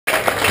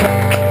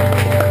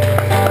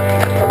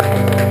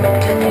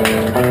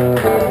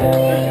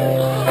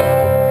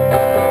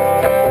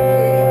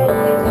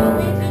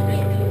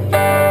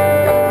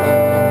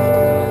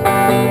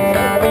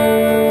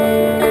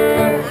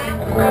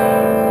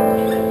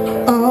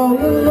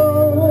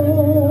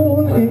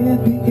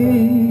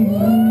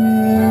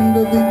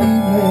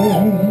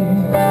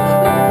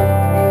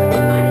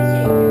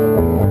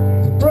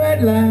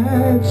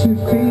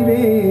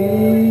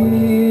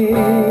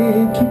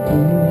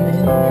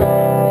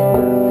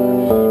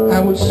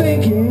was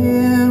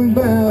thinking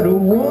about a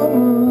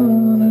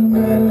woman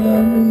that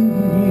I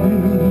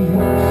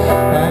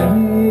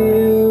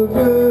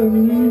never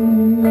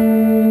knew.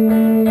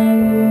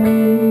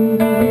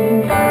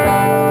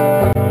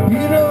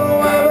 You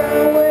know, I've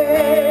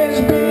always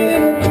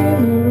been a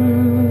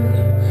dreamer,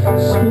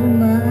 spent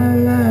my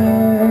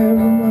life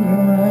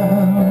running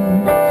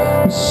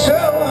around. It's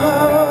so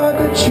hard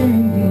to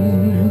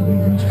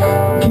change,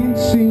 can't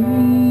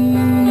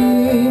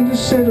seem to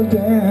settle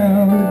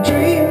down. The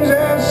dreams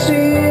I've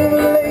seen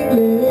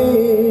lately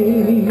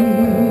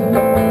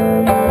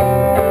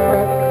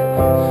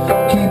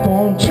keep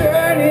on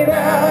turning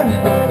out,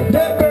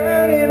 they're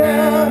burning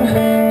out,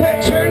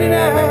 they're turning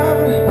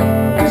out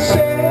the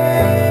same.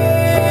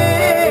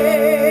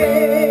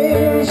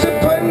 So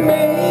put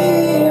me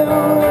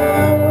on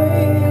my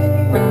way,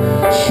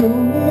 show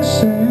me a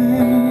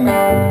sign,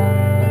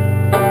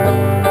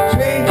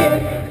 take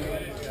it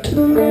to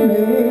the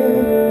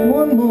limit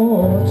one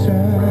more time.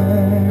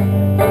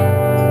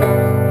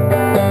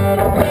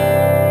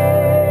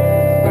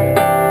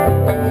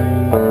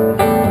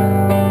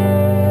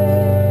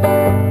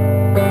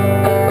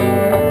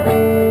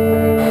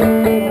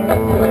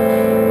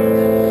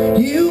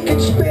 You can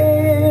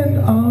spend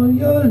all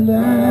your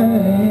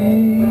life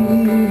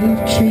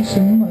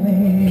chasing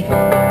money.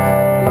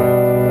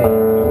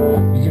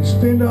 You can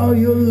spend all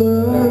your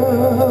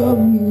love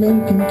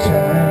making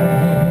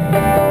time.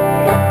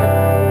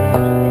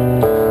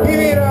 If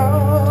it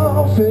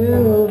all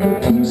fell to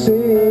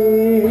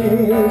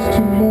pieces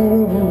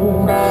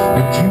tomorrow,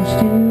 would you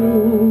still